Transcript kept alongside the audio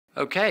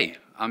Okay,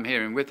 I'm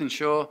here in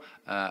Wythenshawe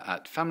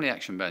at Family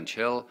Action Bench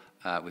Hill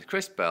with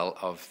Chris Bell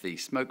of the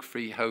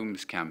Smoke-Free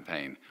Homes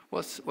campaign.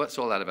 What's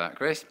all that about,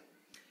 Chris?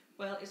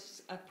 Well,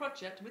 it's a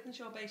project, a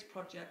Wythenshawe-based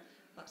project,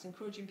 that's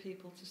encouraging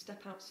people to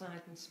step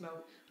outside and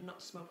smoke, and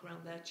not to smoke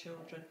around their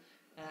children,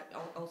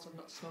 also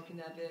not to smoke in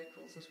their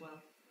vehicles as well.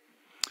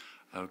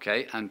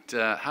 Okay, and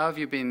how have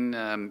you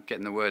been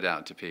getting the word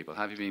out to people?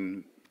 How have you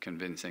been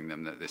convincing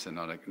them that this is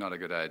not a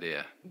good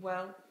idea?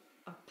 Well,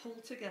 I've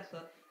pulled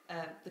together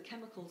the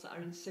chemicals that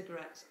are in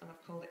cigarettes, and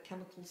I've called it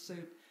chemical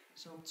soup.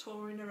 So I'm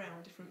touring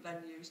around different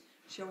venues,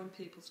 showing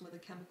people some of the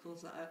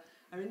chemicals that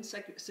are in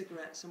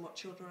cigarettes and what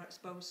children are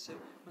exposed to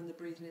when they're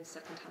breathing in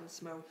second-hand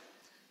smoke.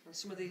 And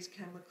some of these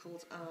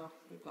chemicals are,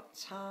 we've got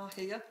tar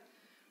here.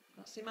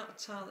 That's the amount of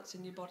tar that's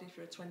in your body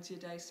for a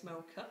 20-a-day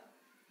smoker.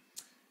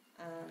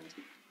 And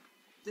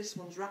this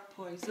one's rat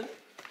poison.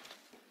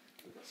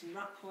 We've got some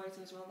rat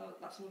poison as well.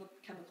 That's another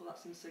chemical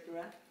that's in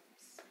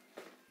cigarettes.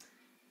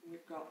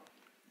 We've got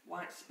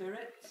white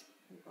spirit.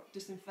 We've got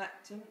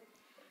disinfectant.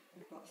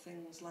 We've got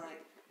things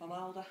like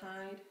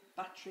formaldehyde,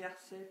 battery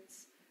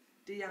acids,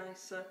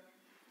 de-icer.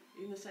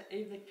 Even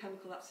the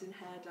chemical that's in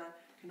hair dye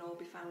can all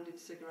be found in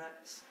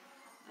cigarettes.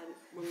 And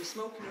when we're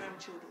smoking around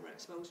children, we're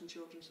exposing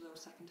children to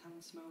those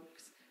second-hand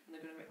smokes, and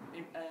they're going to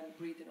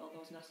breathe in all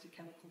those nasty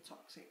chemical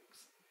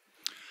toxics.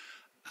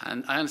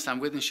 And I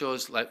understand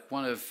Wythenshawe's like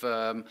one of,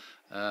 but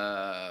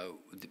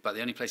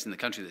the only place in the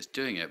country that's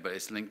doing it, but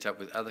it's linked up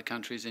with other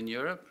countries in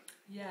Europe?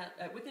 Yeah,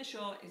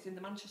 Wythenshawe is in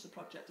the Manchester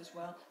project as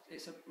well.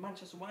 It's a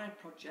Manchester-wide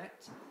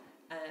project,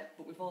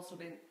 but we've also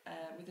been,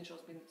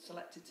 Wythenshawe's been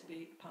selected to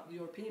be part of the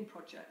European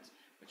project,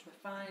 which were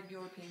 5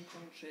 European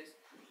countries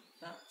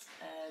that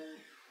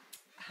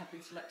have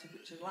been selected,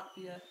 which are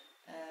Latvia,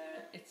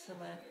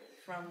 Italy,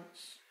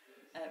 France,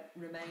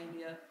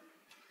 Romania,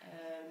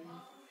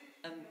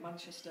 and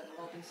Manchester have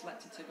all been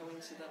selected to go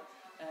into the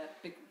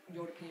big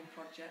European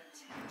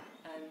project,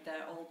 and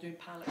they're all doing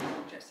pilot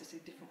projects to see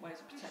different ways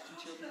of protecting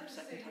children from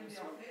second-hand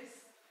smoke.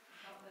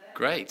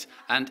 Great.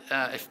 And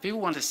if people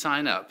want to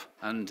sign up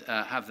and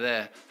have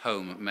their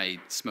home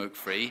made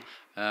smoke-free,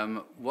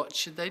 what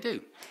should they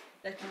do?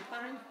 They can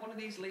find one of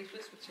these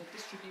leaflets, which are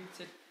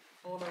distributed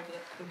all over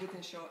the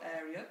Wythenshawe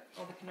area,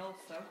 or they can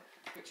also,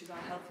 which is our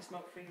Healthy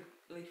Smoke-Free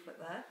leaflet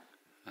there,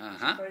 which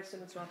is very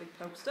similar to our big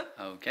poster.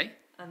 Okay.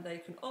 And they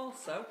can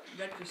also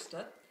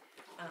register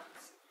at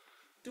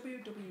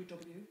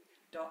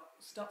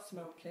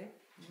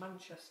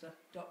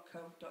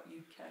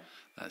www.stopsmokingmanchester.co.uk.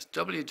 That's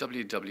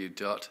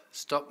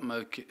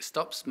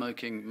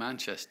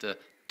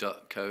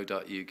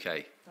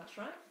www.stopsmokingmanchester.co.uk. That's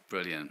right.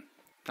 Brilliant.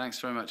 Thanks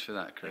very much for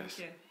that, Chris.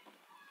 Thank you.